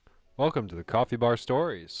Welcome to the Coffee Bar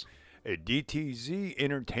Stories, A DTZ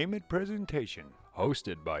entertainment presentation.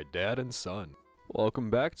 hosted by Dad and Son. Welcome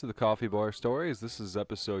back to the Coffee Bar Stories. This is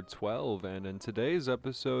episode 12, and in today's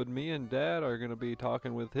episode, me and Dad are going to be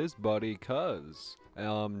talking with his buddy, Cuzz.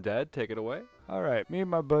 Dad, take it away. All right, me and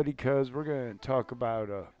my buddy Cuzz, we're going to talk about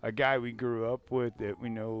a guy we grew up with that we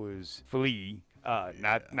know is Flea.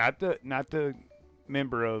 Not the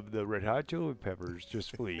member of the Red Hot Chili Peppers,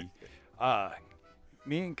 just Flea.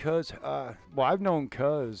 Me and Cuzz, I've known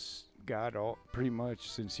Cuzz, pretty much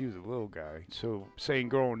since he was a little guy. So saying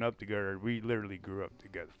growing up together, we literally grew up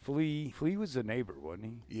together. Flea was a neighbor, wasn't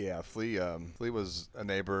he? Yeah, Flea was a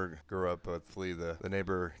neighbor. Grew up with Flea, the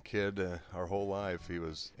neighbor kid, our whole life. He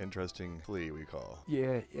was interesting Flea, we call.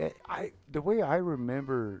 Yeah. The way I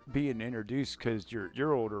remember being introduced, because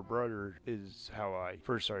your older brother is how I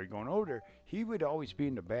first started going older. He would always be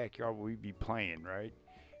in the backyard where we'd be playing, right?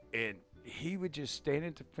 And he would just stand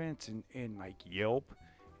at the fence and like yelp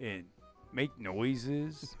and make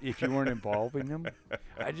noises if you weren't involving him.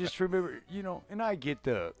 I just remember, and I get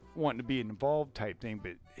the wanting to be involved type thing,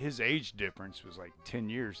 but his age difference was like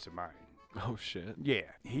 10 years to mine. Oh, shit. Yeah,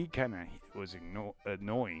 he kind of was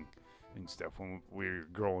annoying and stuff when we were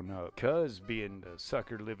growing up. Cuz being the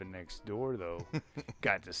sucker living next door, though,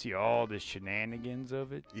 got to see all the shenanigans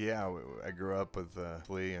of it. Yeah, I grew up with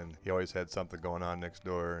Flea, and he always had something going on next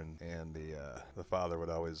door, and the father would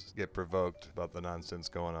always get provoked about the nonsense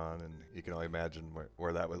going on, and you can only imagine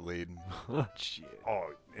where that would lead. Shit. Oh,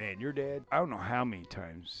 man, your dad, I don't know how many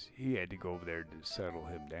times he had to go over there to settle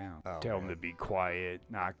him down. Tell him to be quiet,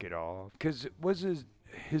 knock it off. Because it was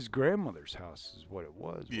his grandmother's house is what it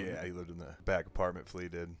was. Yeah, he lived in the back apartment, Flea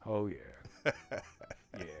did. Oh, yeah.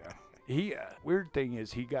 Yeah. He, weird thing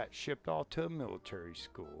is he got shipped off to a military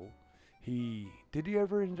school. Did he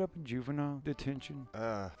ever end up in juvenile detention?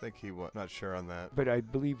 I think he was. Not sure on that. But I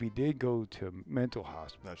believe he did go to mental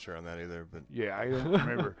hospital. Not sure on that either, but yeah, I don't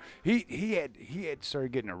remember. He had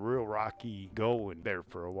started getting a real rocky going there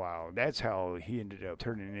for a while. That's how he ended up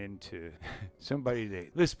turning into somebody that,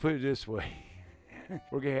 let's put it this way,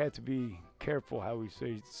 we're going to have to be careful how we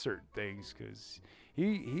say certain things, because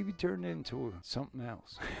he turned into something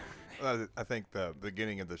else. I think the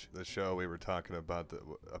beginning of the show we were talking about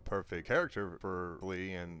a perfect character for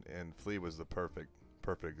Flea, and Flea was the perfect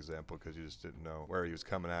example, because you just didn't know where he was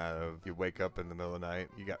coming out of. You wake up in the middle of the night,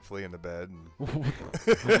 you got Flea in the bed. And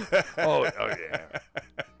oh yeah.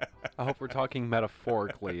 I hope we're talking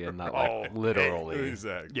metaphorically and not like literally.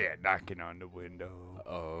 Exactly. Yeah, knocking on the window.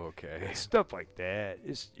 Oh, okay. Stuff like that.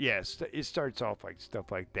 It starts off like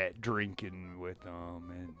stuff like that, drinking with them,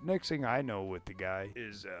 and next thing I know with the guy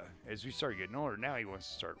is as we start getting older, now he wants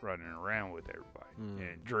to start running around with everybody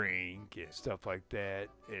and drink and stuff like that.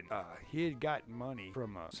 And he had gotten money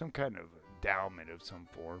from some kind of endowment of some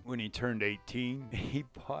form. When he turned 18, he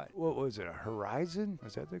bought, what was it, a Horizon?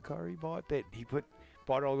 Was that the car he bought? That he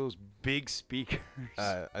bought all those big speakers.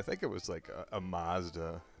 I think it was like a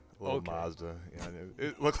Mazda. Mazda. Yeah,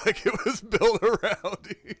 it looked like it was built around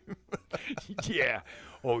him. Yeah.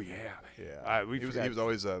 Oh, yeah. Yeah. He was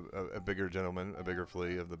always a bigger gentleman, a bigger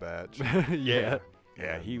Flea of the batch. Yeah.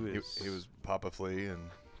 Yeah, he was Papa Flea and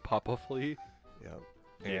Papa Flea? Yeah.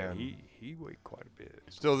 Yeah, he weighed quite a bit.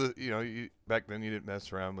 Still, back then you didn't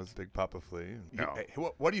mess around with Big Papa Flea. No.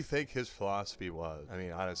 What do you think his philosophy was? I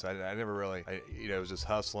mean, honestly, I never really, it was just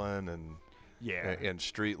hustling and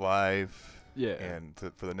street life. Yeah. And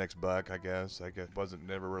for the next buck, I guess wasn't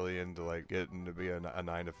never really into like getting to be a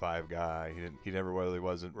 9-to-5 guy. He never really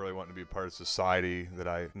wasn't really wanting to be a part of society that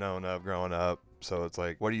I known of growing up. So it's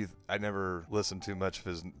like, I never listened too much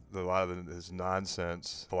of a lot of his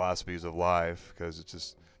nonsense philosophies of life, because it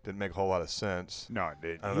just didn't make a whole lot of sense. No, it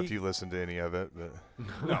didn't. I don't know if you listened to any of it, but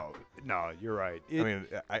no, you're right.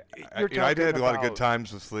 I did a lot of good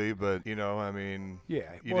times with Flea, but yeah.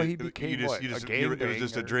 Well, he became a game it was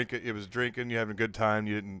just a drink. It was drinking. You having a good time.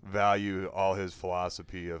 You didn't value all his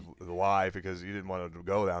philosophy of life, because you didn't want to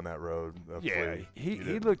go down that road. Yeah, Flea.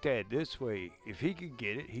 he looked at it this way: if he could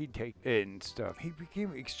get it, he'd take it and stuff. He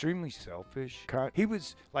became extremely selfish. He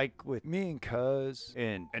was like with me and Cuzz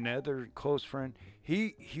and another close friend.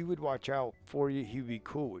 He would watch out for you. He'd be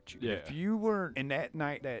cool with you. Yeah. If you weren't in that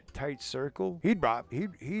tight circle, he'd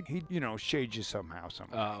shade you somehow.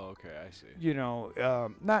 Oh, okay, I see.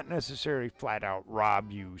 Not necessarily flat out rob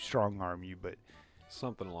you, strong arm you, but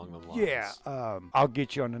something along those lines. Yeah. I'll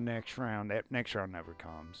get you on the next round. That next round never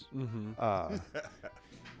comes. Mm-hmm.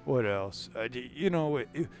 What else?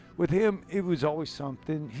 With him, it was always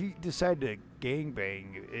something. He decided to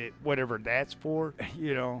gangbang, whatever that's for.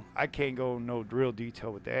 I can't go no real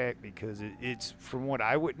detail with that, because it's from what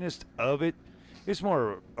I witnessed of it. it's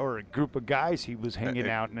more or a group of guys he was hanging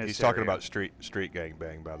out in this He's talking area. about street gang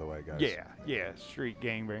bang, by the way, guys. Yeah, street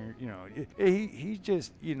gangbanger. He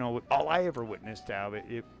just, all I ever witnessed out of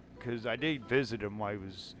it, because I did visit him while he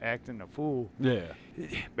was acting a fool. Yeah.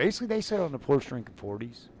 Basically, they sat on the porch drinking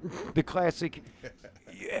 40s. The classic,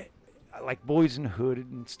 like Boys in the Hood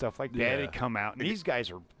and stuff like that. Yeah. They come out, and these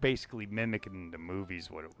guys are basically mimicking the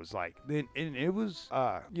movies, what it was like. And it was,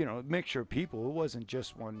 a mixture of people. It wasn't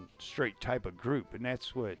just one straight type of group, and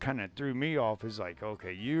that's what kind of threw me off. Is like,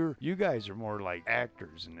 okay, you guys are more like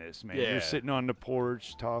actors in this, man. Yeah. You're sitting on the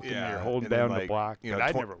porch talking, Yeah, you're holding and then, down the like, block. But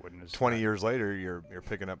I tw- never witnessed 20 that. years later, you're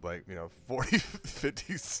picking up like 40,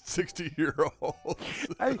 50, 60-year-olds.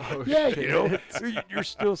 Oh, Yeah, shit. you're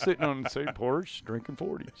still sitting on the same porch drinking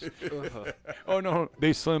 40s. Uh-huh. Oh no, they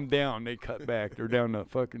slimmed down. They cut back. They're down to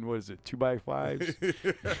fucking, what is it, 2x5s?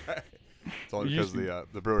 It's only It because used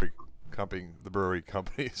the brewery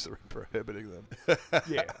companies are prohibiting them.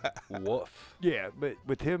 Yeah, Woof. yeah. But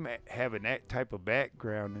with him having that type of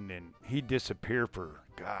background, and then he'd disappear for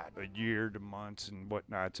a year to months and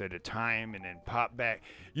whatnots at a time, and then pop back.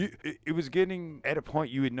 It was getting at a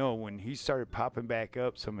point you would know when he started popping back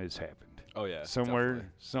up, something has happened. Oh yeah. Somewhere definitely.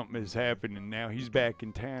 something has happened, and now he's back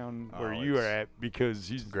in town where Oh, you are it's- at because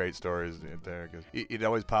he's Great stories in there, because he'd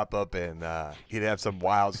always pop up and he'd have some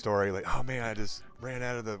wild story like, oh man, I just ran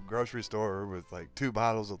out of the grocery store with like 2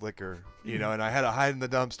 bottles of liquor, and I had to hide in the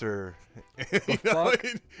dumpster. fuck?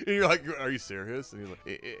 And you're like, are you serious? And he's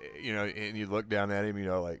like, and you look down at him,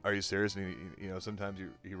 like, are you serious? And sometimes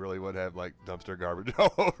he really would have like dumpster garbage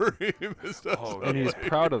all over him and stuff. Oh, So, And he's like-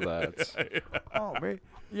 proud of that. oh man,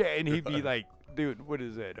 yeah, and he'd be like, dude, what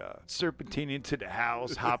is that? Serpentine into the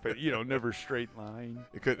house, hopping, never straight line.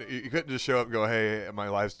 You couldn't just show up and go, hey, my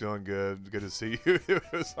life's doing good. Good to see you. It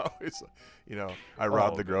was always, I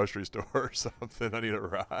robbed the man. grocery store or something. I need a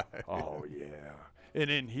ride. Oh yeah, and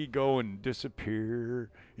then he'd go and disappear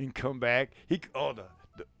and come back. He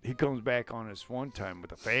comes back on us one time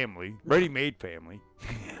with a family, ready-made family.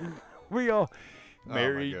 We all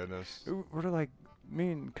married. Oh my goodness. We're like,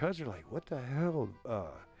 me and Cuzz are like, what the hell?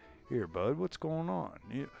 Here, bud, what's going on?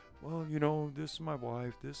 Well, this is my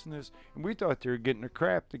wife, this and this. And we thought they were getting their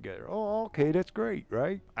crap together. Oh, okay, that's great,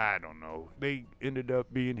 right? I don't know. They ended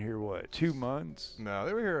up being here, 2 months? No,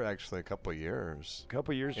 they were here actually a couple of years. A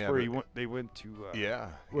couple years Yeah, before but- they went to... Yeah,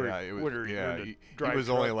 where- yeah, it was. where- Yeah, where the he dry was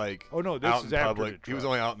truck- only like Oh, no, this out is in after public. the He was truck.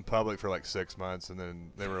 only out in public for like 6 months, and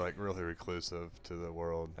then they were like really reclusive to the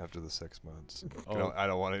world after the 6 months. Oh. I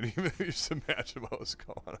don't want to even just imagine what was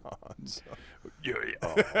going on. So. Yeah,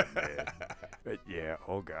 oh, man. But yeah,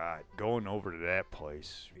 oh, God. Going over to that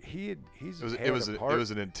place. He's It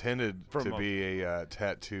was an intended from to a- be a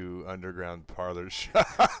tattoo underground parlor shop.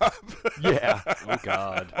 Yeah. Oh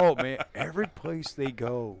God. Oh, man. Every place they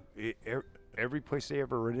go, every place they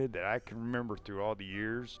ever rented that I can remember through all the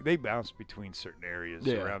years, they bounced between certain areas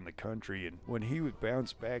Yeah. around the country. And when he would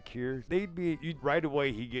bounce back here, right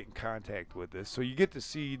away he'd get in contact with us. So you get to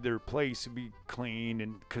see their place be clean,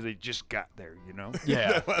 and because they just got there,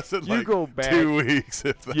 Yeah. That lasted You like go back- 2 weeks.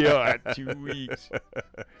 If that. Yeah, 2 weeks.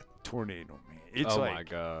 Tornado, man. It's Oh like, my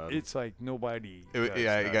God. It's like nobody. It, does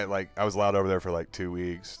yeah, that. it got like I was allowed over there for like 2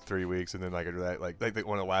 weeks, 3 weeks, and then like after that, like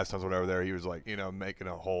one of the last times I went over there, he was like, making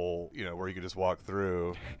a hole, where you could just walk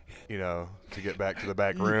through, to get back to the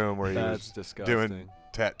back room where he That's was disgusting. doing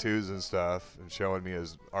tattoos and stuff and showing me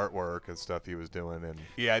his artwork and stuff he was doing. And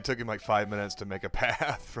yeah, it took him like 5 minutes to make a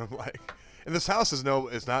path from like. And this house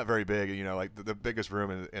it's not very big. Like the biggest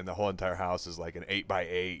room in the whole entire house is like an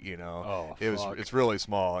 8x8. Oh, fuck. It's really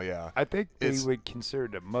small. Yeah. I think they It's- would consider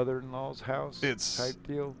it a mother-in-law's house It's- type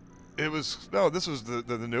deal. It was this was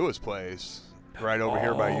the newest place right over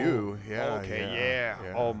here by you. Yeah. Okay,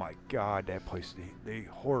 yeah. Oh my God, that place they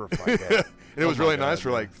horrified that. And it was Oh my really nice God, for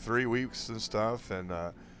man. like 3 weeks and stuff, and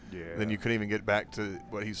Yeah. then you couldn't even get back to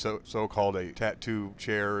what he so called a tattoo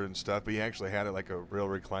chair and stuff. But he actually had it like a real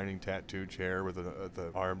reclining tattoo chair with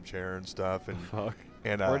the armchair and stuff. And Fuck.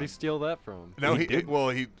 and Where'd he steal that from? no, He did?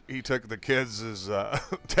 he took the kids'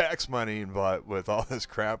 tax money and bought with all this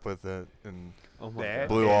crap with it and Oh my That- God.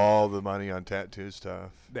 blew Yeah. all the money on tattoo stuff.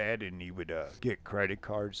 that, and he would get credit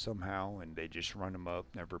cards somehow, and they just run them up,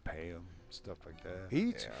 never pay them, stuff like that.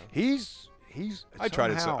 He's. I tried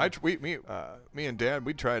to. somehow- Me and Dad,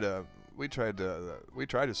 we tried to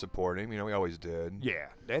support him. We always did. Yeah,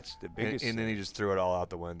 that's the And, biggest. and then he just threw it all out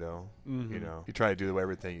the window. Mhm. He tried to do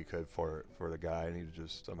everything he could for the guy, and he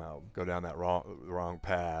just somehow go down that wrong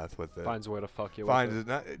path with it. Finds a way to fuck you Finds with it,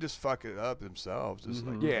 not just fuck it up himself. Just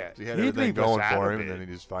Mhm. like Yeah, he had he'd everything leave us going out for of him, and then it.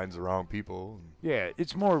 he just finds the wrong people. Yeah,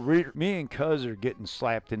 it's more me and Cuzz are getting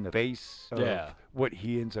slapped in the face. Of Yeah. what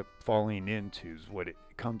he ends up falling into is what it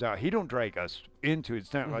comes out. He don't drag us into it.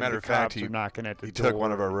 It's not like Matter the of fact, cops are knocking at the He door. took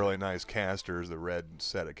one of our really nice casters, the red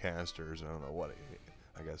set of casters. I don't know what.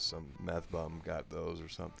 I guess some meth bum got those or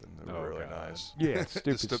something. They were really God. nice. Yeah,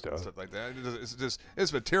 stupid Just stuff. like that.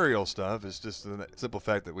 It's material stuff. It's just the simple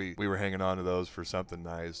fact that we were hanging on to those for something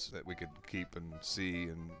nice that we could keep and see,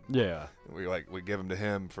 and Yeah. we give them to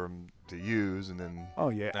him to use, and then Oh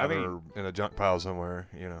yeah, now they're in a junk pile somewhere.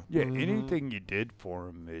 yeah. Mhm. Anything you did for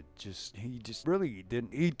him, he just really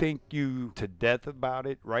didn't. He thank you to death about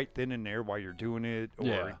it right then and there while you're doing it,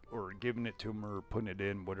 or giving it to him or putting it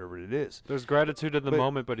in, whatever it is. There's gratitude in the But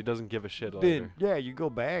moment, but he doesn't give a shit Then later. yeah, you go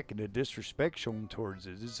back and the disrespect shown towards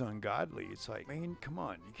it is ungodly. It's like, man, come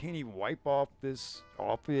on, you can't even wipe off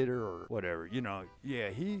it or whatever. Yeah,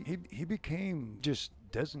 he became just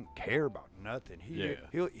doesn't care about nothing.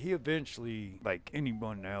 He eventually, like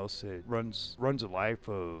anyone else that runs a life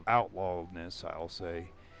of outlawedness, I'll say.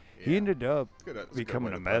 He ended up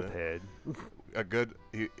becoming a meth head.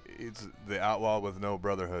 It's the outlaw with no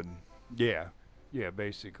brotherhood. Yeah,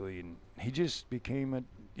 basically, and he just became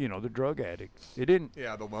the drug addict. It didn't.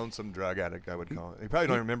 Yeah, the lonesome drug addict, I would call it. He probably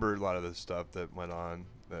don't remember a lot of the stuff that went on.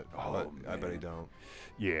 I bet he don't.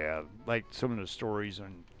 Yeah, like some of the stories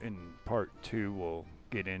in part 2 we'll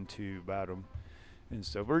get into about him and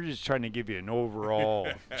stuff. We're just trying to give you an overall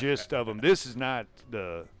gist of him. This is not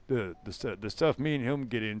the stuff me and him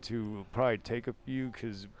get into. Will probably take a few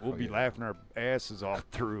because we'll be laughing our asses off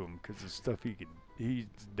through him because the stuff he's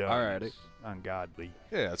done Alrighty. is ungodly.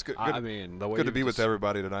 Yeah, it's good. I mean, the way Good to you be with just-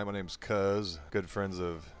 everybody tonight. My name's Cuzz. Good friends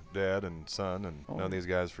of Dad and Son, and known these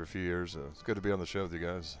guys for a few years. It's good to be on the show with you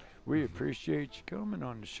guys. We appreciate you coming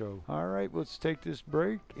on the show. All right, let's take this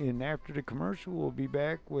break, and after the commercial, we'll be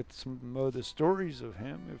back with some of the stories of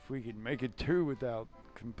him, if we can make it through without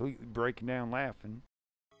completely breaking down laughing.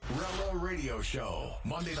 Rello Radio Show,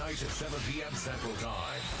 Monday nights at 7 p.m. Central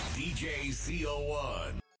Time. DJ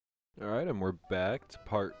CO1. All right, and we're back to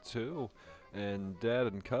part 2. And Dad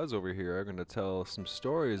and Cuzz over here are going to tell some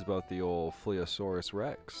stories about the old Fleosaurus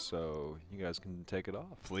Rex, so you guys can take it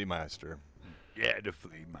off. Fleameister. Yeah, the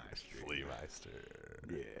Flea Meister. Fleameister.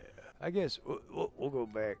 Yeah. I guess we'll go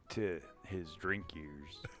back to his drink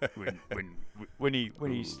years when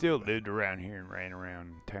he still lived around here and ran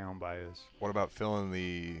around town by us. What about filling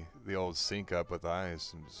the old sink up with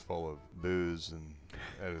ice and just full of booze and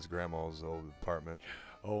at his grandma's old apartment?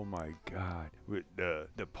 Oh my God! With the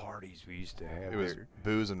parties we used to have It was there.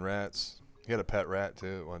 booze and rats. He had a pet rat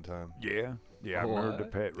too at one time. Yeah, I remember the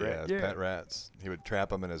What? pet Yeah, rat. his pet rats. He would trap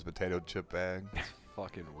them in his potato chip bag,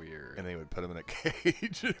 Fucking weird. and then he would put them in a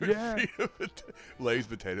cage. And Yeah. feed 'em Lay's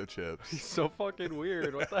potato chips. He's so fucking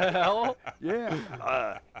weird. What the hell?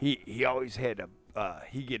 Yeah. He always had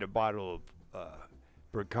he get a bottle of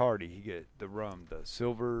Bacardi. He get the rum, the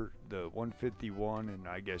silver, the 151, and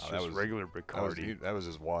I guess Oh, that just was- regular Bacardi. That was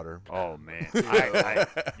his water. Oh man,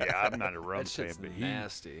 I'm not a rum That fan, shit's but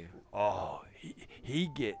nasty. he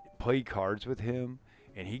get play cards with him,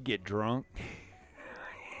 and he get drunk.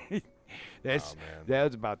 That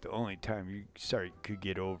was about the only time you could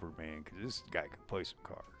get over, man, because this guy could play some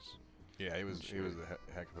cards. Yeah, he was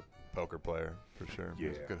a heck of a poker player for sure. He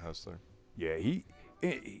was a Yeah. good hustler. Yeah,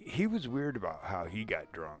 he was weird about how he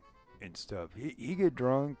got drunk and stuff. He get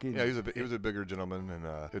drunk and Yeah, he was a bigger gentleman, and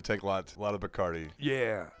it'd take a lot of Bacardi.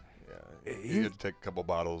 yeah. Yeah, He- he'd take a couple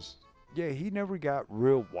bottles. Yeah, he never got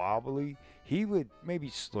real wobbly. He would maybe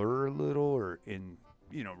slur a little or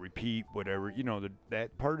repeat whatever,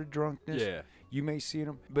 that part of drunkenness. Yeah. You may see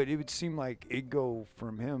him, but it would seem like it'd go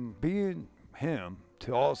from him being him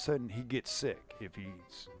to all of a sudden he gets sick. If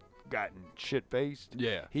he's gotten shit-faced,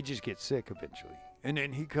 Yeah. he just gets sick eventually. And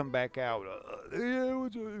then he come back out, yeah,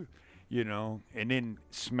 what's up? And then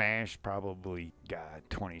smash probably got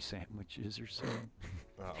 20 sandwiches or something.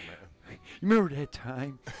 Oh man. You remember that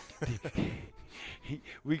time?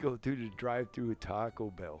 We go through the drive-through at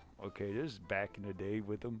Taco Bell. Okay, this is back in the day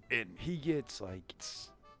with him. And he gets like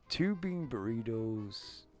 2 bean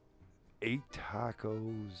burritos, 8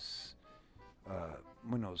 tacos,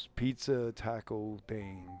 one of those pizza taco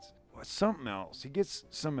things. Something else. He gets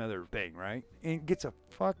some other thing, right? And gets a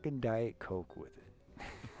fucking Diet Coke with it.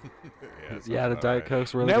 Yeah, the Diet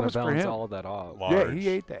Coke's really That going was to for balance him. all of that off. Yeah, he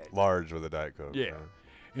ate that. Large with a Diet Coke. Yeah.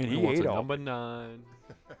 And He he wants ate a all. number 9.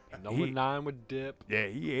 Number 9 with dip. Yeah,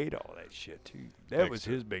 he ate all that shit too. That was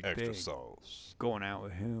his big extra thing. sauce. Going out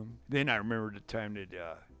with him. Then I remember the time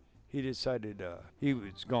that he decided he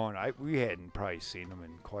was gone. We hadn't probably seen him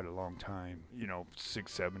in quite a long time.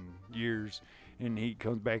 6, 7 years. And he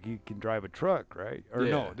comes back. He can drive a truck, right? Or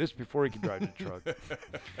Yeah. no, this before he could drive the truck.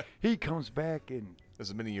 He comes back and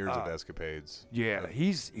There's many years of escapades. Yeah,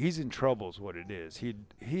 he's in trouble is what it is.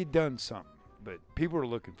 He'd done something. But people were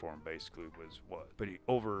looking for him, basically, was what. But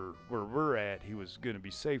over where we're at, he was going to be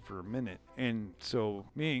safe for a minute. And so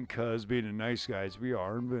me and Cuzz, being the nice guys we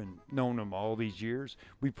are, and been known him all these years,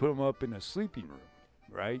 we put him up in a sleeping room,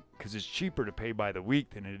 right? Because it's cheaper to pay by the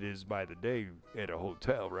week than it is by the day at a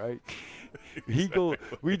hotel, right?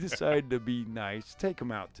 We decided to be nice, take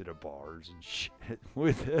him out to the bars and shit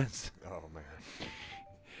with us. Oh, man.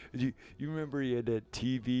 You remember he had that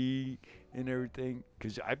TV and everything?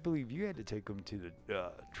 Because I believe you had to take him to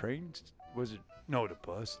the trains. Was it? No, the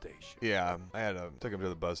bus station. Yeah, took him to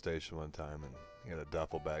the bus station one time, and he had a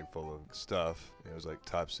duffel bag full of stuff. It was like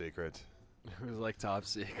top secret. It was like top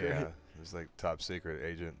secret. Yeah, it was like top secret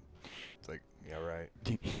agent. It's like, yeah, right.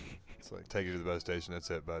 It's like, take you to the bus station.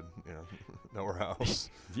 That's it, bud. You know, nowhere else.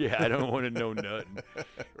 Yeah, I don't want to know nothing.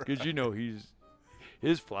 Because right. You know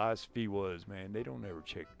his philosophy was, man, they don't ever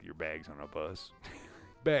check your bags on a bus.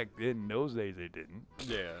 Back then, in those days, they didn't.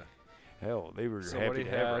 Yeah. Hell, they were so happy what he to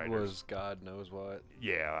have had riders. was God knows what.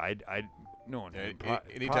 Yeah, no one. Yeah,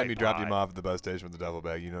 anytime you dropped him off at the bus station with the duffel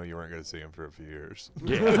bag, you know you weren't going to see him for a few years.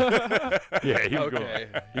 Yeah. Yeah, he was Okay.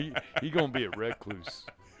 he gonna be a recluse.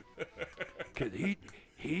 Cause he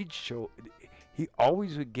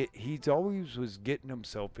always was getting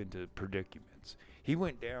himself into predicaments. He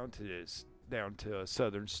went down to a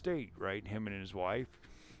southern state, right? Him and his wife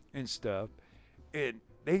and stuff. And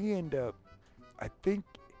they end up, I think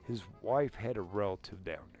his wife had a relative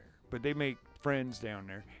down there, but they make friends down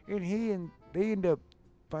there. And they end up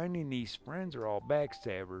finding these friends are all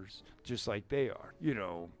backstabbers, just like they are. You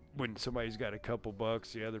know, when somebody's got a couple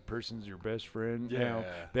bucks, the other person's your best friend. Yeah.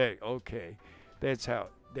 That's how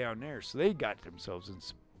down there. So they got themselves in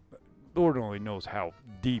some, Lord only knows how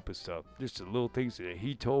deep of stuff. Just the little things that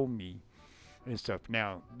he told me and stuff.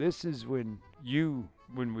 Now, this is when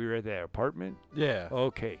we were at that apartment. Yeah.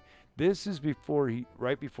 Okay. This is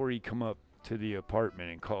right before he come up to the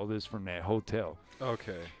apartment and called us from that hotel.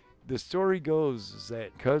 Okay. The story goes is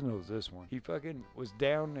that Cuzz knows this one. He fucking was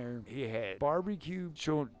down there. He had barbecue,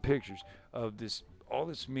 showing pictures of all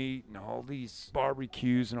this meat and all these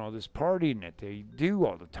barbecues and all this partying that they do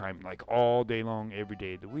all the time, like all day long, every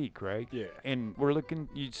day of the week, right? Yeah. And we're looking,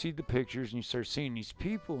 you see the pictures and you start seeing these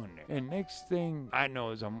people in there. And next thing I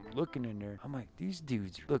know is I'm looking in there, I'm like, these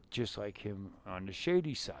dudes look just like him on the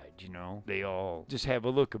shady side, you know? They all just have a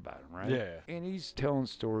look about him, right? Yeah. And he's telling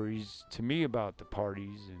stories to me about the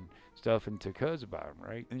parties and stuff and to Cuzz about him,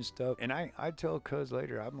 right? And stuff. And I tell Cuzz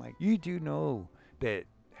later, I'm like, you do know that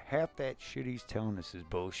half that shit he's telling us is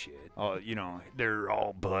bullshit. You know, they're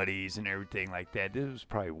all buddies and everything like that. This was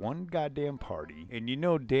probably one goddamn party. And you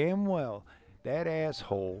know damn well that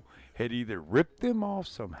asshole had either ripped them off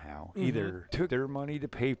somehow, either took their money to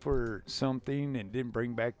pay for something and didn't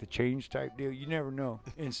bring back the change type deal. You never know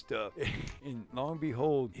and stuff. And lo and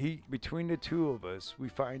behold, between the two of us, we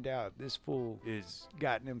find out this fool is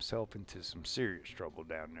gotten himself into some serious trouble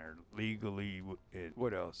down there legally.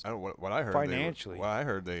 What else? I don't what I heard. Financially. I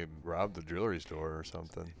heard they robbed the jewelry store or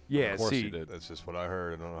something. Yeah, of course see, he did. That's just what I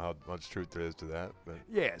heard. I don't know how much truth there is to that, but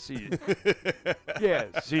yeah, see,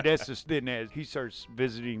 that's just then as he starts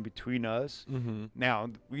visiting between us. Mm-hmm. Now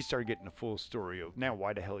we start getting the full story of now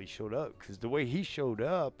why the hell he showed up, because the way he showed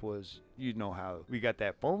up was, you know how we got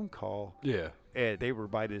that phone call. Yeah. And they were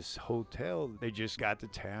by this hotel. They just got to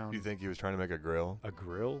town. do you think he was trying to make a grill? A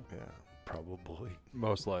grill? Yeah. Probably.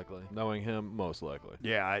 Most likely. Knowing him, most likely.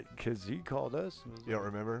 Yeah, because he called us. You don't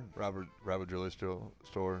remember Robert jewelry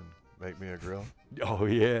store and make me a grill? Oh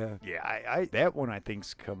yeah, yeah. I that one I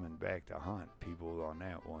think's coming back to haunt people on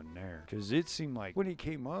that one there, because it seemed like when he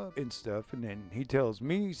came up and stuff, and then he tells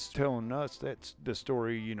me, he's telling us that's the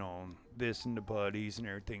story, you know, this and the buddies and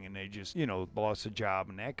everything, and they just, you know, lost a job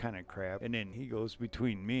and that kind of crap. And then he goes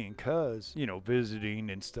between me and Cuzz, you know, visiting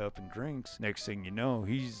and stuff and drinks. Next thing you know,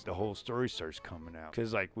 the whole story starts coming out.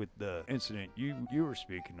 Because like with the incident you were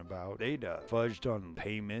speaking about, they'd fudged on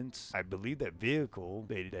payments. I believe that vehicle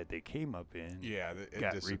that they came up in. Yeah, it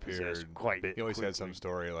got disappeared. repossessed quite He always had quickly. some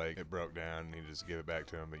story like it broke down and he just gave it back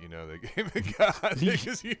to him, but you know they gave it God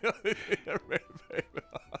because you know they never made a payment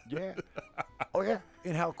on it. Yeah. Oh yeah.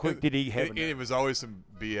 And how quick did he have And it was always some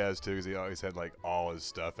BS too, because he always had like all his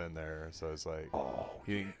stuff in there. So it's like,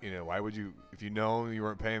 you know, why would you, if you know you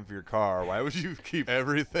weren't paying for your car, why would you keep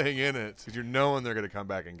everything in it? Because you're knowing they're gonna come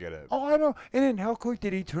back and get it. Oh, I know. And then how quick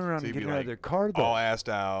did he turn around So and he'd get be, another like, car though? all assed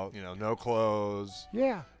out, you know, no clothes.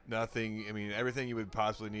 Yeah. Nothing. I mean, everything you would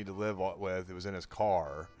possibly need to live with, it was in his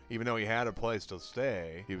car. even though he had a place to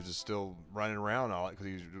stay, he was just still running around all because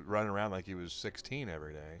he was running around like he was 16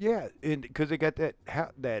 every day. Yeah, and because they got that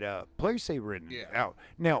place they rented Yeah. out.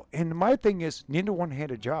 Now, and my thing is, neither one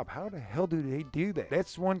had a job. How the hell do they do that?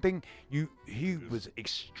 That's one thing. He was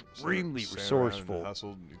extremely Sat around resourceful. and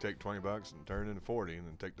hustled. You take $20 and turn it into 40, and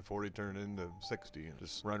then take the 40, turn it into 60, and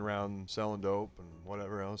just run around selling dope and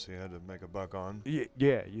whatever else he had to make a buck on.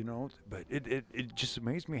 Yeah, you know, but it just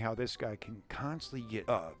amazed me how this guy can constantly get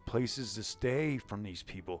places to stay from these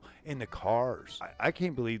people in the cars. I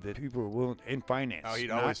can't believe that people are willing in finance. Oh, he'd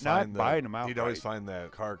not, always not find buying them out. He'd always find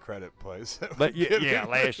that car credit place. that But would yeah, give yeah, him-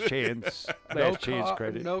 last chance, last chance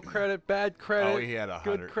credit. No credit, bad credit. Oh, he had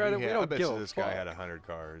 100. Good credit. He We had, I don't bet give you a this guy fuck. had 100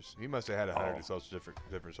 cars. He must have had 100 Oh.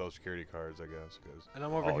 different Social Security cards, I guess. 'Cause And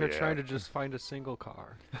I'm over Oh, here yeah. trying to just find a single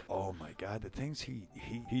car. Oh my God, the things he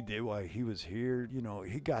did while he was here. You know,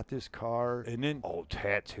 he got this car and then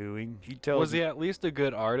tattooing. He tells Was me- he at least a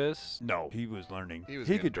good artist? No, he was learning. He was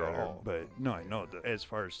He getting could draw, better. but no. As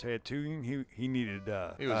far as tattooing, he needed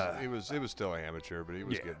he was still amateur, but he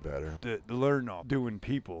was yeah. getting better. to learn off doing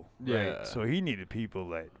people. Yeah. Right? So he needed people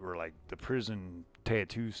that were like the prison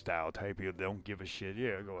tattoo style type people. Don't give a shit.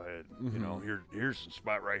 Yeah, go ahead. You know, here's some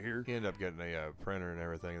spot right here. He ended up getting a printer and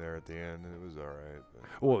everything there at the end, and it was all right.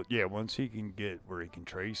 But Well, yeah. Once he can get where he can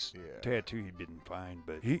trace Yeah. tattoo, he'd been fine.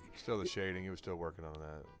 But he. still the shading, he was still working on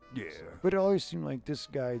that. Yeah, So- but it always seemed like this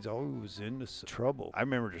guy's always into trouble. I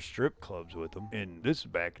remember the strip clubs with him, and this is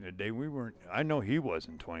back in the day. We weren't. I know he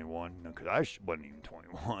wasn't 21 because I wasn't even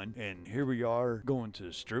 21. And here we are going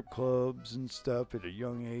to strip clubs and stuff at a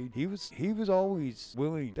young age. He was always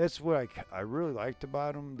willing. That's what I really liked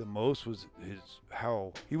about him the most was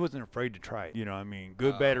how he wasn't afraid to try it. You know what I mean?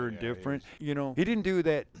 Good, bad, or yeah, indifferent. You know, he didn't do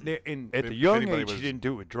that. And at If the young anybody age, was- he didn't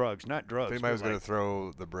do it with drugs, not drugs. If anybody but was going like- to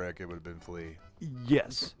throw the brick, it would have been Flea.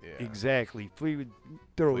 Yes, Yeah. exactly. Flea would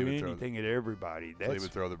throw Flea would throw anything at everybody. Flea That's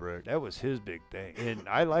would throw the brick. that was his big thing, and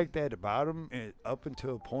I liked that about him up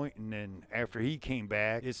until a point. And then after he came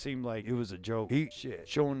back, it seemed like it was a joke. He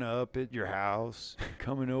showing up at your house,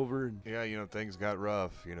 coming over, and Yeah, you know, things got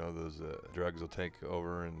rough. You know, those drugs will take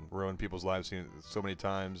over and ruin people's lives. Seen it so many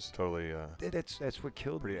times. Totally that's what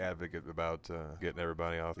killed pretty me. advocate about getting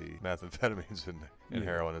everybody off the methamphetamines and Yeah.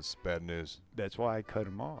 heroin. It's bad news. That's why I cut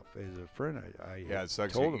him off as a friend. I Yeah, it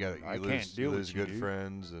sucks. told You, him you I lose, can't deal you lose with you, good dude.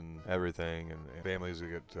 friends and everything, and families that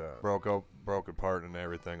get broke apart and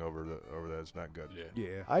everything over that. It's not good.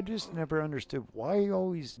 Yeah, I just never understood why he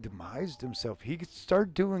always demised himself. He could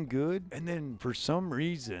start doing good, and then for some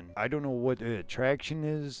reason, I don't know what the attraction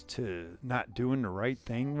is to not doing the right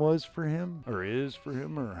thing was for him, or is for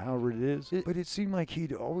him, or however it is. But it seemed like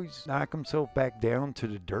he'd always knock himself back down to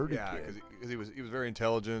the dirt Yeah, again. because he was very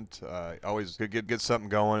intelligent. Always could get something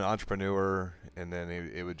going, entrepreneur, and then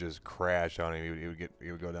it would just crash on him.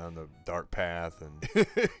 He would go down the dark path, and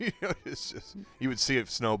you know, it's just you would see it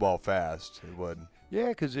snowball fast. It would. Yeah,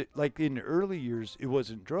 because like in the early years, it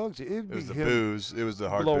wasn't drugs. It It was the him, booze. It was the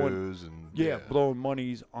hard blowing- booze, and Yeah, blowing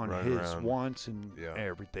monies on Running his around. wants and Yeah.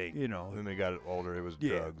 everything. You know, And then they got older. It was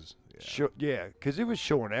Yeah. drugs. Yeah, because it was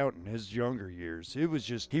showing out in his younger years. It was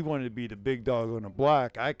just he wanted to be the big dog on the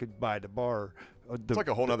block. I could buy the bar. It's like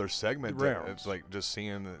a whole other segment. the that- rounds. It's like just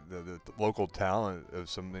seeing the local talent of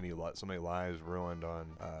so many lives ruined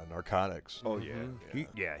on narcotics. Oh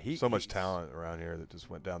yeah, he So much he's- talent around here that just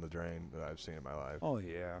went down the drain that I've seen in my life. Oh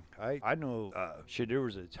yeah, I know. Shit, there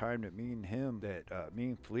was a time that me and him, me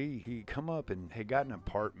and Flea, he come up and had got an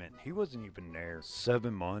apartment. He wasn't even there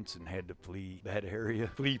 7 months and had to flee that area.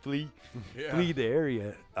 Flee Yeah. the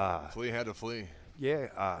area. Flea had to flee.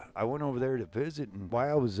 Yeah, I went over there to visit, and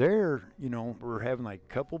while I was there, you know, we were having like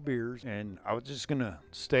a couple beers, and I was just gonna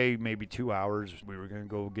stay maybe 2 hours. We were gonna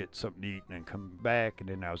go get something to eat and then come back, and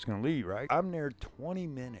then I was gonna leave, right? I'm there 20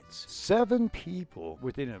 minutes. 7 people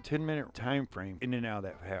within a 10-minute time frame in and out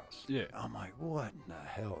of that house. Yeah. I'm like, what in the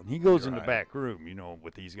hell? And he goes in the Right. back room, you know,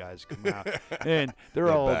 with these guys coming out, and they're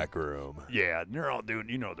The all back room. yeah, and they're all doing,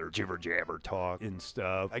 you know, their jibber jabber talk and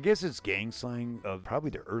stuff. I guess it's gang slang of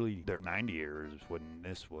probably the 90 eras when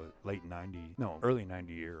this was early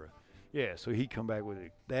 90 era. Yeah, so he come back with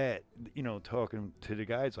that, you know, talking to the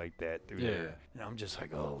guys like that through there. And I'm just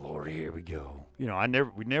like, oh Lord, here we go. You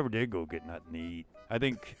know, we never did go get nothing to eat. I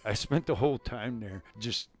think I spent the whole time there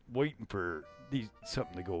just waiting for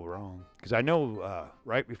something to go wrong. Because I know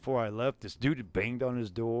right before I left, this dude had banged on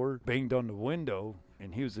his door, banged on the window,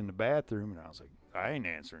 and he was in the bathroom, and I was like, I ain't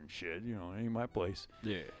answering shit, you know, it ain't my place.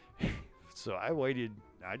 Yeah. So I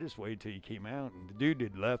just waited till he came out, and the dude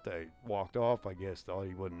had left. I walked off, I guess, thought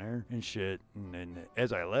he wasn't there and shit. And then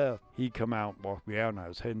as I left, he come out, walked me out, and I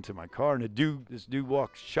was heading to my car, and this dude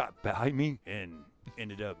shot by me, and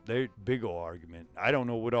ended up, they big old argument. I don't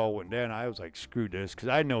know what all went down. I was like, screw this, because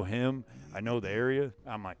I know him. I know the area.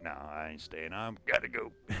 I'm like, nah, I ain't staying. I'm got to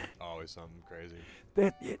go. Always something crazy.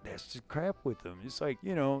 That's the crap with him. It's like,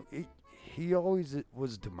 you know, he always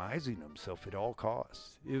was demising himself at all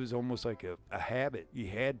costs. It was almost like a habit. You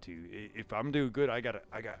had to. If I'm doing good, I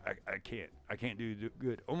can't do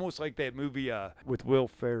good. Almost like that movie with Will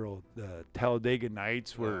Ferrell, the Talladega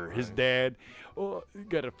Nights, where his dad,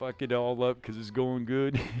 got to fuck it all up because it's going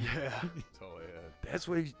good. Yeah, totally. That's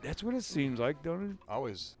what it seems like, don't it?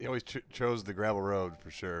 He always chose the gravel road for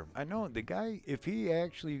sure. I know the guy. If he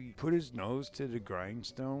actually put his nose to the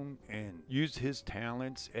grindstone and used his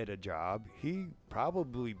talents at a job, he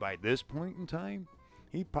probably by this point in time,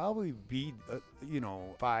 he'd probably be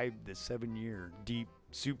 5 to 7 year deep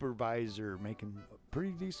supervisor making a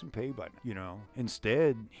pretty decent pay by now, you know.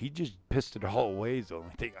 Instead, he just pissed it all away is the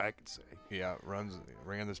only thing I could say. Yeah,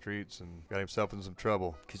 ran the streets and got himself in some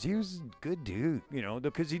trouble. Because he was a good dude, you know,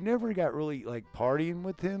 because he never got really, like, partying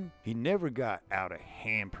with him. He never got out of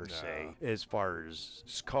hand, per se, as far as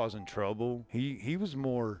causing trouble. He was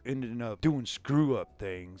more ending up doing screw-up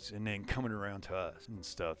things and then coming around to us and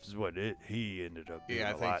stuff is what he ended up doing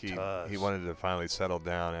a lot to us. He wanted to finally settle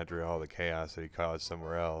down after all the chaos that he caused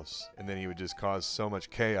somewhere else. And then he would just cause so much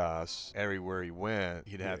chaos everywhere he went,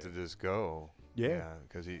 he'd have to just go. Yeah,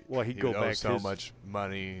 because he would go owe back so much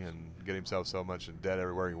money and get himself so much in debt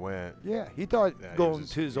everywhere he went. Yeah, he thought going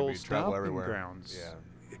to his he'd old be trouble stomping everywhere. grounds.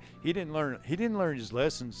 Yeah, he didn't learn his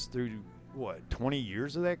lessons through 20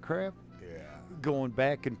 years of that crap. Yeah, going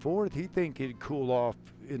back and forth. He think he'd cool off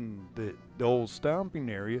in the old stomping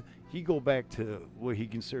area. He'd go back to what he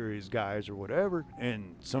considered his guys or whatever,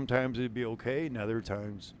 and sometimes it'd be okay, and other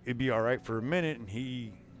times it'd be all right for a minute, and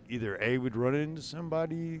he either A, would run into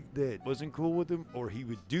somebody that wasn't cool with him, or he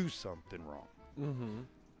would do something wrong. Mm-hmm.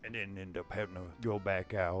 And then end up having to go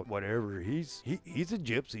back out, whatever. He's a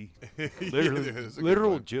gypsy. Literally,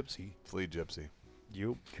 literal gypsy. Flea gypsy.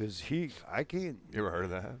 Yep, because I can't. You ever heard of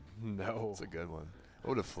that? No. It's a good one.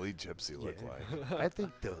 What would a flea gypsy look like? I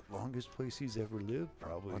think the longest place he's ever lived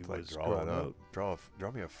probably was draw that growing up.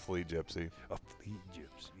 Draw me a flea gypsy. A flea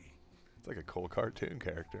gypsy. It's like a cool cartoon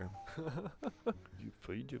character. You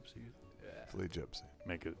flea gypsy. Yeah. Flea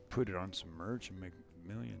gypsy. Put it on some merch and make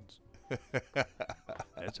millions.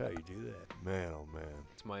 That's how you do that. Man, oh man.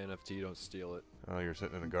 It's my NFT. Don't steal it. Oh, you're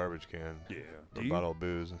sitting in a garbage can. Yeah. A bottle of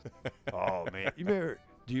booze. Oh man,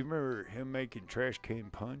 do you remember him making trash can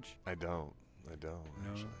punch? I don't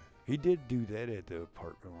actually. He did do that at the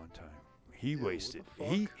apartment one time. He wasted.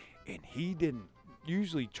 He didn't.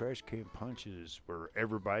 Usually trash can punches where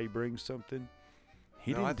everybody brings something.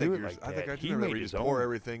 He didn't do it like that. I think I do he remember made you his just pour own.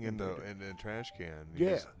 everything in a trash can. You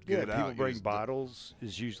Yeah, just get it people out. bring bottles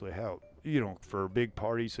is usually how, for a big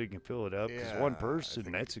party so you can fill it up. Because one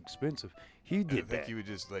person, that's expensive. He did that. I think you would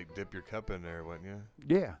just like dip your cup in there, wouldn't you?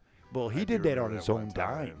 Yeah. Well, he did that on his own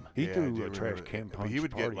dime. He threw a trash can punch He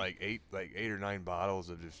would party. get like eight or nine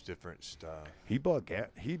bottles of just different stuff. He'd buy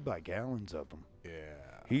gallons of them. Yeah.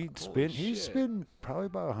 He'd spend probably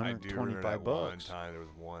about $125. I do remember that one time there was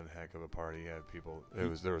one heck of a party. He had people.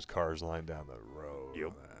 There was cars lined down the road.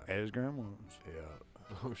 Yep. At his grandma's.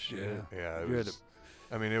 Yeah. Oh shit. Yeah. It was.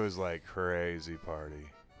 I mean, it was like crazy party.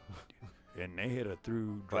 And they had a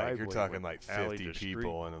through driveway. Like you're talking like 50 to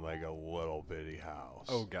people in like a little bitty house.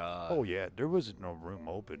 Oh god. Oh yeah, there wasn't no room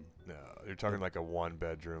open. No, you're talking like a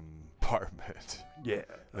 1-bedroom apartment. Yeah.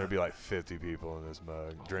 There'd be like 50 people in this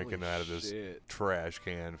mug drinking out of this trash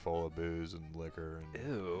can full of booze and liquor. And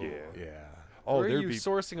Ew. Yeah. Yeah. Oh, where are you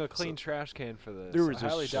sourcing a clean trash can for this? There was I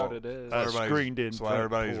highly doubt it is. Screened-in so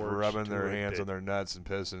everybody's porch rubbing their to it hands that- on their nuts and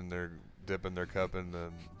pissing. They're dipping their cup in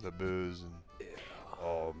the booze and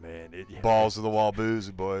Oh man, balls to the wall booze,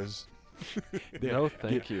 boys. No,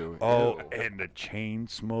 thank you. Oh, Ew. and the chain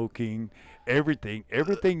smoking, everything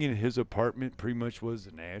in his apartment pretty much was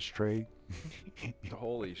an ashtray.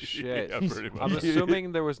 Holy shit. Yeah, pretty much. I'm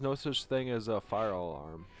assuming there was no such thing as a fire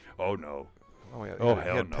alarm. Oh no. Oh, yeah, Oh, he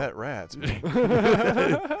hell had no. pet rats. Man.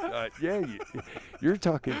 Yeah, you're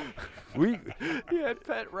talking. You had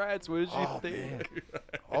pet rats. What did you think? Man.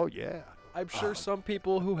 Oh yeah. I'm sure some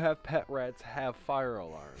people who have pet rats have fire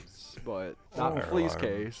alarms, but not in Fire Flea's alarm.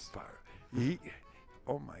 case.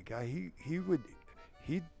 Oh my God,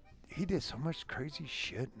 he did so much crazy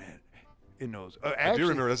shit in those. I do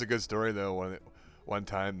remember that's a good story though. One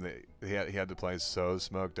time he had the place so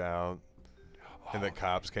smoked out, and the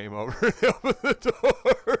cops came over and opened the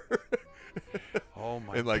door. Oh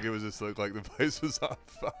my! And like it was just looked like the place was on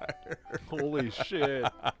fire. Holy shit.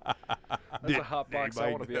 That's a hot box I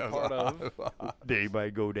want to be a part of. Did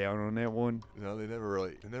anybody go down on that one? No, they never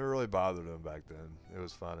really bothered him back then. It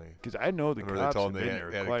was funny. Because I know the Remember cops they told have them been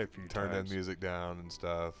they there had quite a to few turn times. that music down and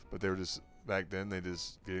stuff, but they were just back then. They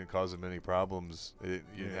didn't cause them any problems. You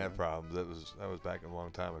didn't have problems. That was back a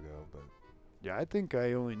long time ago. But Yeah, I think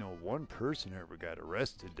I only know one person ever got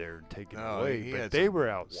arrested there and taken No, away, he but had they some were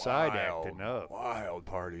outside acting up. wild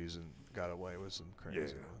parties and got away with some crazy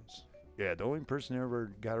ones. Yeah, the only person that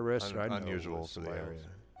ever got arrested I know Unusual was for the somebody area,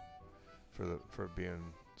 else. for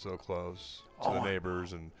being so close to the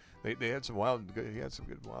neighbors, and they had some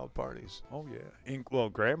good wild parties. Oh yeah, well,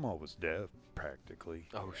 Grandma was deaf practically.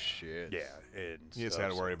 Oh shit. Yeah, and You just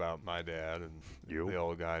had to worry about my dad and You. the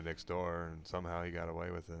old guy next door, and somehow he got away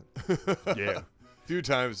with it. Yeah. few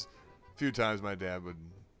times my dad would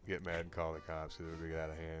get mad and call the cops because it would get out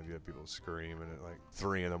of hand. You had people screaming at like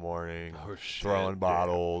 3 in the morning, Oh shit. throwing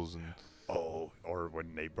bottles, and or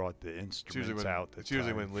when they brought the it's instruments out.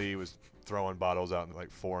 usually when Lee was throwing bottles out at like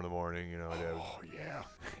 4 in the morning. You know, my dad would Oh yeah.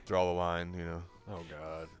 draw the line. You know. Oh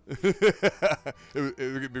god.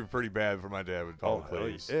 it would be pretty bad for my dad would call the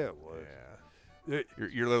police. Yeah, it was. Yeah.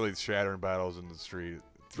 You're literally shattering bottles in the street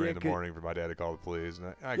at 3 in the morning for my dad to call the police,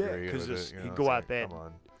 and I agree with it. He'd go out that. Come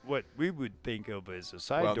on. What we would think of as a Go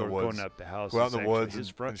side out in door the woods. going up the house. Go out is in the actually woods his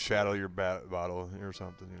and front shadow your bottle or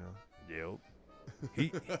something, you know.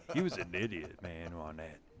 Yep. He was an idiot, man, on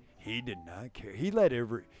that. He did not care. He let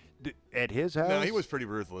at his house. No, he was pretty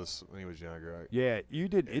ruthless when he was younger. Yeah, you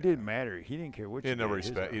did. It didn't matter. He didn't care what He you didn't have did at his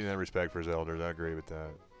respect. He house. didn't have respect for his elders. I agree with that.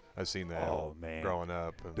 I've seen that. Oh, man. Growing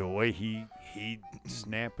up. And The way he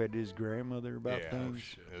snap at his grandmother about things.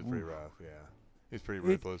 it was pretty rough. Yeah, he's pretty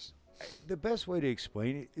ruthless. The best way to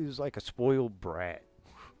explain it is like a spoiled brat.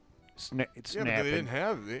 Yeah, Snapping. but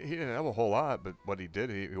he didn't have a whole lot. But what he did,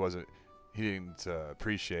 he didn't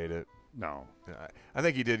appreciate it. No. I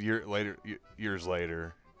think he did years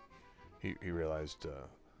later. He realized,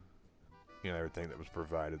 everything that was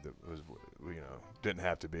provided that was, didn't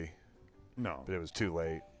have to be. No. But it was too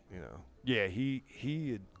late, Yeah, he'd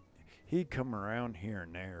come around here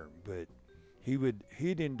and there, but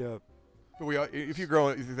he'd end up. But if you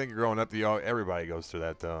think you're growing up, everybody goes through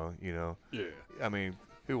that though, Yeah. I mean,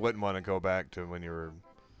 who wouldn't want to go back to when you were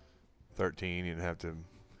 13? You didn't have to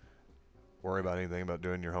worry about anything about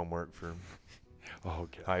doing your homework for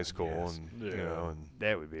high school, yes. and and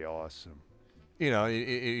That would be awesome. the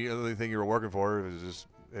only thing you were working for was just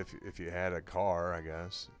if you had a car, I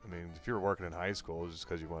guess. I mean, if you were working in high school, it was just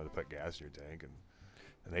because you wanted to put gas in your tank and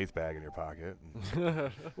an eighth bag in your pocket.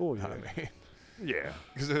 Oh yeah. I mean, Yeah.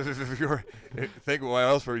 because if you were think what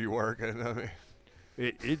else were you working? I mean,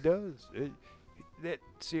 It does.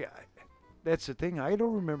 That's the thing. I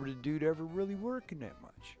don't remember the dude ever really working that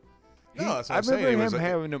much. No, that's what I I'm saying. remember It was him like-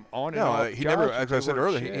 having them on and no, off he jobs, never. but As I they said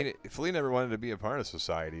weren't earlier, shit. Flea never wanted to be a part of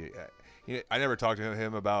society. I never talked to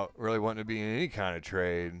him about really wanting to be in any kind of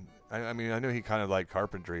trade. I mean, I knew he kind of liked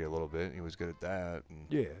carpentry a little bit. He was good at that. And,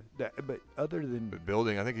 Yeah, but other than but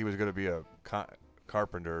building, I think he was going to be a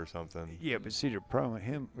carpenter or something. yeah, but see the problem with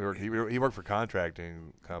him. He worked for a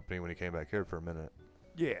contracting company when he came back here for a minute.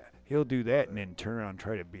 Yeah, he'll do that and then turn around and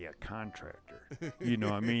try to be a contractor. You know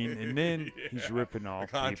what I mean? And then he's ripping off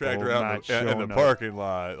Contractor people, out not in the showing up. parking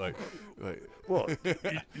lot, like Well,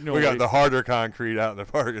 you know, we got the harder concrete out in the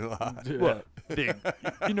parking lot. Well,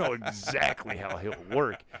 you know exactly how he'll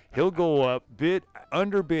work. He'll go up,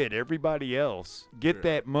 underbid everybody else, get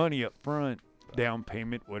that money up front, down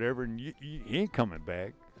payment, whatever, and he ain't coming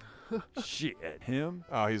back. Shit, him.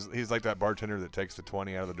 Oh, he's like that bartender that takes the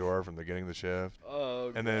 20 out of the door from the beginning of the shift,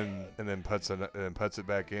 and then puts it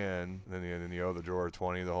back in, and then you owe the drawer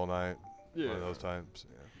 20 the whole night. Yeah. One of those times.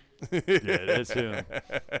 Yeah, that's him.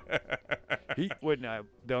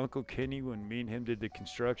 The Uncle Kenny, when me and him did the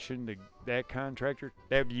construction, that contractor,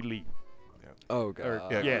 that'd be Lee. Oh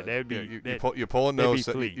god. Yeah, that'd be. You pull a no that'd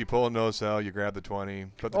be Flea. you pull a no sell, you grab the 20,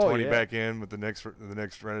 put the 20 back in with the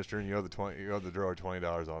next register, and you owe the drawer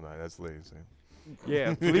 $20 all night. That's Lee. See?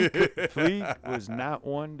 Yeah, Flea was not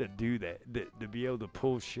one to do that, to be able to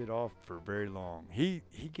pull shit off for very long. He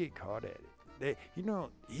get caught at it.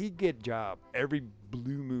 He'd get job every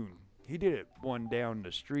blue moon. He did it one down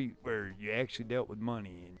the street where you actually dealt with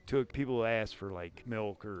money and took people who asked for like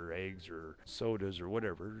milk or eggs or sodas or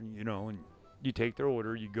whatever, and you take their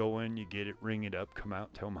order, you go in, you get it, ring it up, come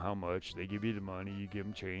out, tell them how much, they give you the money, you give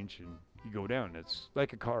them change, and you go down. It's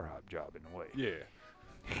like a car hop job in a way.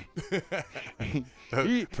 Yeah.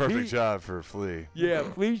 Perfect job for Flea. Yeah,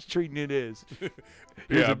 Flea's treating it as. Here's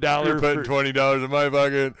Yeah, $1 you're putting $20 in my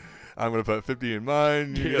pocket. I'm gonna put 50 in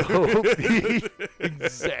mine.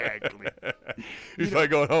 Exactly. He's probably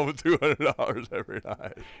going home with $200 every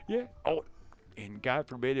night. Yeah. Oh, and God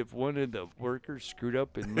forbid if one of the workers screwed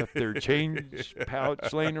up and left their change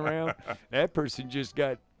pouch laying around, that person just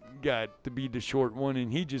got to be the short one,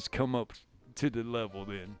 and he just come up to the level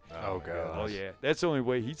then. Oh, God. Oh yeah, that's the only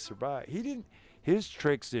way he'd survive. His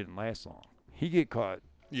tricks didn't last long. He get caught.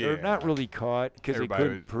 Yeah. Or not really caught because they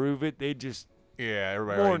couldn't prove it. They just Yeah,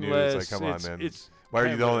 everybody more already or knew. less. It's like, come on, man. It's Why are you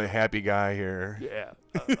kind the of only happy guy here? Yeah.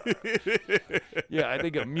 Yeah, I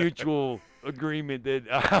think a mutual agreement that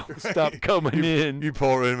I'll stop coming in. You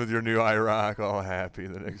pull in with your new IROC all happy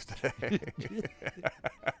the next day.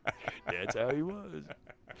 That's how he was.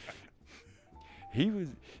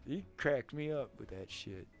 He cracked me up with that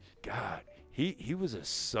shit. God, he was a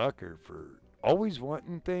sucker for always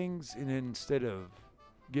wanting things, and then instead of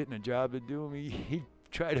getting a job to do them, he'd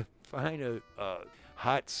try to find a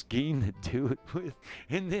hot scheme to do it with,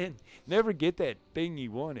 and then never get that thing he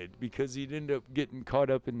wanted because he'd end up getting caught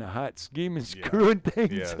up in the hot scheme and screwing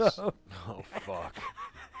things up. Oh, fuck.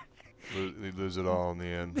 They lose it all in the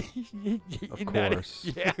end. Of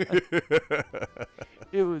course. Yeah.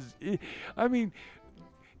 I mean,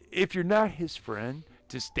 if you're not his friend,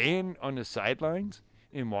 to stand on the sidelines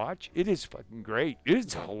and watch, it is fucking great.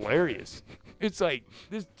 It's hilarious. It's like,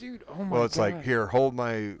 this dude, oh my God. Well, it's like, here, hold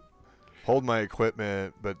my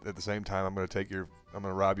equipment, but at the same time, I'm going to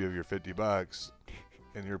rob you of your $50,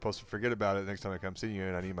 and you're supposed to forget about it next time I come see you,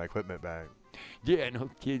 and I need my equipment back. Yeah, no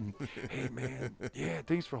kidding. Hey, man. Yeah,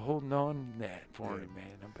 thanks for holding on to that for me,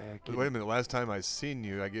 man. I'm back. But wait a minute. Last time I seen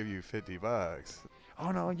you, I gave you $50.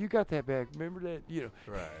 Oh, no, you got that back. Remember that?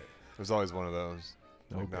 Right. There's always one of those.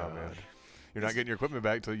 Oh, Like, no, God. man. You're not getting your equipment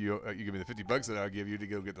back till you give me the $50 that I'll give you to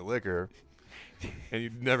go get the liquor, and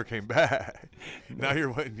you never came back. Now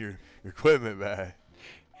you're wanting your equipment back.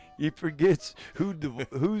 He forgets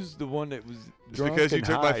who's the one that was Just drunk because you and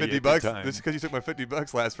took my high at the $50, time. just because you took my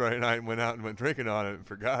 $50 last Friday night and went out and went drinking on it and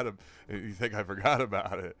forgot and you think I forgot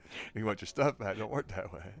about it. You want your stuff back? Don't work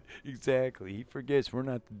that way. Exactly. He forgets we're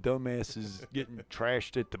not the dumbasses getting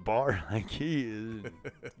trashed at the bar like he is, and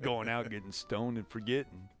going out getting stoned and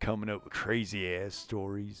forgetting, coming up with crazy ass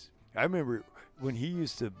stories. I remember when he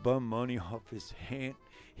used to bum money off his hand,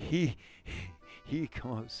 he'd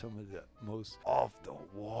come up with some of the most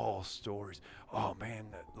off-the-wall stories. Oh, man,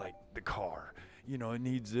 like the car, it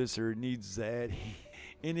needs this or it needs that.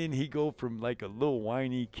 And then he'd go from like a little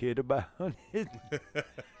whiny kid about it,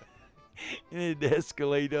 and it'd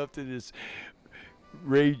escalate up to this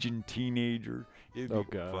raging teenager. It'd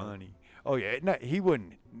be funny. Oh, yeah, he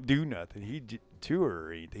wouldn't do nothing. He'd tour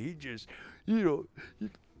or anything. He'd just,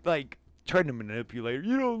 like, trying to manipulate her.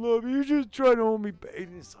 You don't love me. You're just trying to hold me back.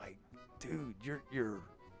 And it's like, dude, you're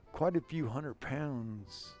quite a few 100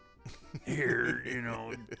 pounds here,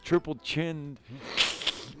 triple chinned.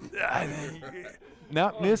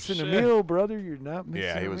 Not missing a meal, brother. You're not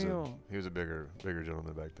missing a meal. He was a bigger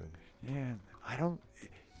gentleman back then. Yeah, I don't.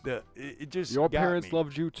 It just Your got parents me.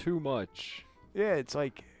 loved you too much. Yeah, it's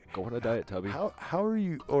like, Go on a diet, Tubby. how are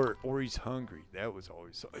you? Or he's hungry. That was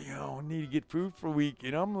always, I need to get food for a week,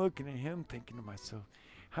 and I'm looking at him thinking to myself,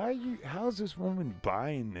 how's this woman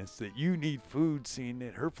buying this that you need food, seeing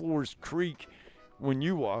that her floors creak when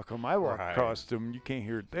you walk them? I walk across them, and you can't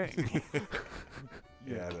hear a thing.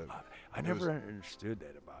 Yeah, I never understood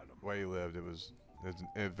that about him. the way he lived, it was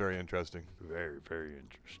very interesting. Very, very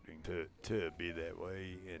interesting to be that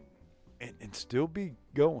way and still be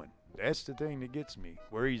going. That's the thing that gets me.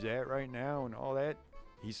 Where he's at right now and all that,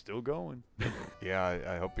 he's still going. Yeah,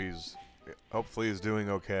 I hope hopefully he's doing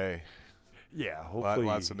okay. Yeah, hopefully.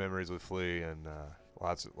 Lots of memories with Flea and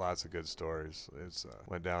lots of good stories. It's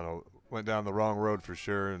went down the wrong road for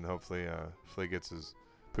sure, and hopefully Flea gets his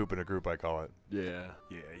poop in a group, I call it. Yeah.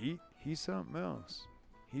 Yeah, he's something else.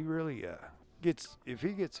 He really if he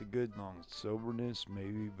gets a good long soberness,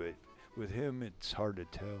 maybe, but with him, it's hard to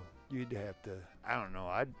tell. You'd have to, I don't know,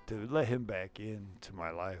 to let him back into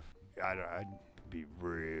my life, I'd be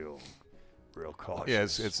real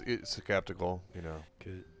cautious. Yeah, it's skeptical,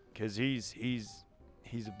 Because he's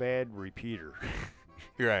a bad repeater.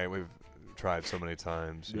 You're right. We've tried so many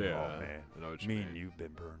times. Yeah. Oh, man. I know what you Me mean. and you've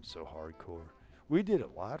been burned so hardcore. We did a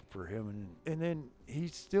lot for him, and then he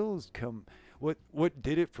still has come. What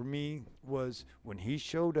did it for me was when he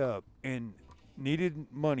showed up and needed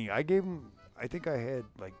money. I gave him, I think I had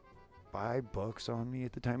like $5 on me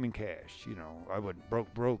at the time in cash. I wasn't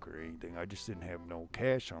broke or anything. I just didn't have no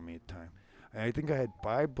cash on me at the time. And I think I had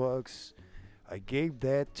 $5. I gave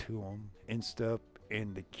that to him and stuff.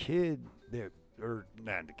 And the kid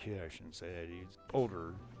not the kid, I shouldn't say that. He's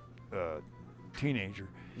older, teenager,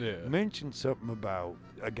 Yeah. mentioned something about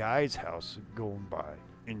a guy's house going by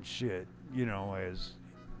and shit, you know, as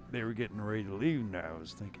they were getting ready to leave. And I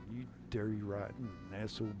was thinking, you dirty, rotten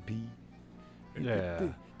SOB. Yeah.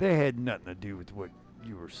 They had nothing to do with what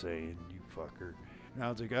you were saying, you fucker. And I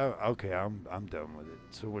was like, oh, okay, I'm done with it.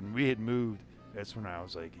 So when we had moved, that's when I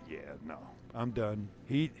was like, yeah, no, I'm done.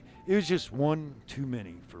 It was just one too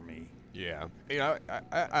many for me. Yeah. You know,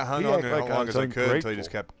 I hung He on act there like how I long was as I could until he ungrateful.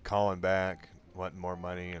 just kept calling back, wanting more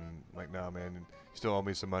money, and like, no, man, you still owe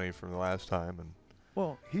me some money from the last time. And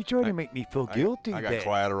Well, he tried to make me feel guilty. I got that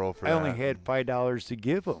collateral for I that. only had $5 to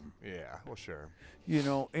give him. Yeah, well, sure. You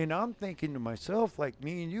know, and I'm thinking to myself, like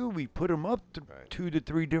me and you, we put him up to Right. 2 to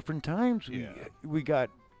 3 different times. Yeah. We got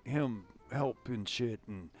him help and shit,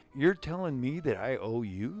 and you're telling me that I owe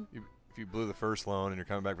you? If you blew the first loan and you're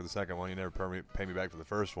coming back for the second one, you never pay me back for the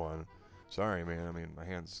first one. Sorry, man. I mean, my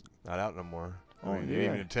hand's not out no more. Oh, I mean, you yeah.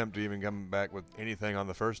 didn't even attempt to even come back with anything on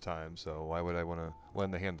the first time, so why would I want to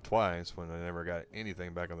lend the hand twice when I never got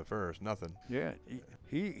anything back on the first? Nothing. Yeah,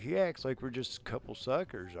 he acts like we're just a couple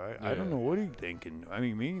suckers. I Yeah. don't know what he's thinking. I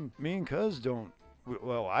mean, me and Cuzz don't.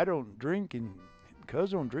 Well, I don't drink, and Cuzz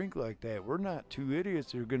don't drink like that. We're not two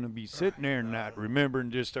idiots that are gonna be sitting there and not remember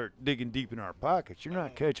and just start digging deep in our pockets. You're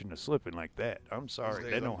not catching a slipping like that. I'm sorry,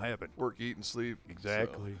 days that I'm- don't happen. Work, eat, and sleep.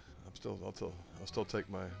 Exactly. So I'll still take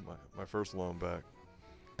my first loan back.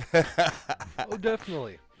 Oh,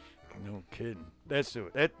 definitely. No kidding. That's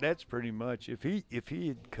pretty much if he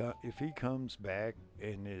comes back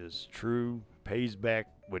and is true, pays back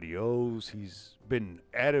what he owes. He's been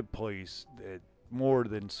at a place that more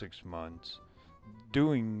than 6 months,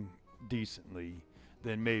 doing decently.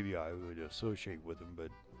 Then maybe I would associate with him, but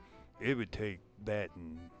it would take that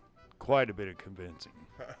and quite a bit of convincing.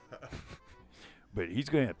 But he's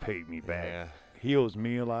gonna pay me back. Yeah. He owes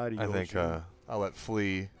me a lot. He I owes think you. I'll let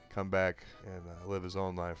Flea come back and live his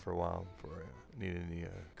own life for a while before I need any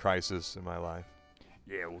crisis in my life.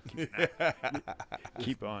 Yeah, we'll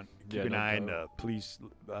keep on. Keep Yeah, an no eye on doubt. police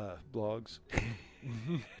blogs.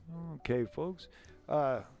 Okay, folks.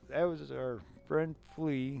 That was our friend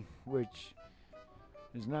Flea, which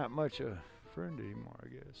is not much a friend anymore, I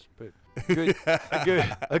guess. But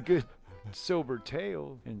a good sober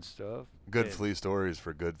tale and stuff. Good And, Flea stories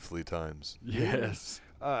for good Flea times. Yes.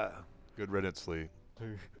 Good riddance, Flea.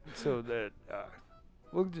 So that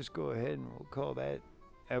we'll just go ahead and we'll call that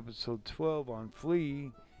episode 12 on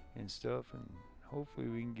Flea and stuff, and hopefully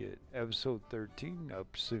we can get episode 13 up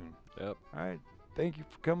soon. Yep. All right. Thank you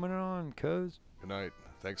for coming on, Cuzz. Good night.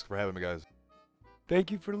 Thanks for having me, guys.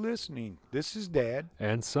 Thank you for listening. This is Dad,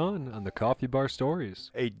 And Son on the Coffee Bar Stories.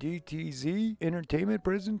 a DTZ entertainment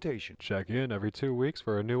presentation. Check in every 2 weeks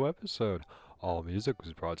for a new episode. All music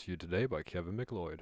was brought to you today by Kevin McLeod.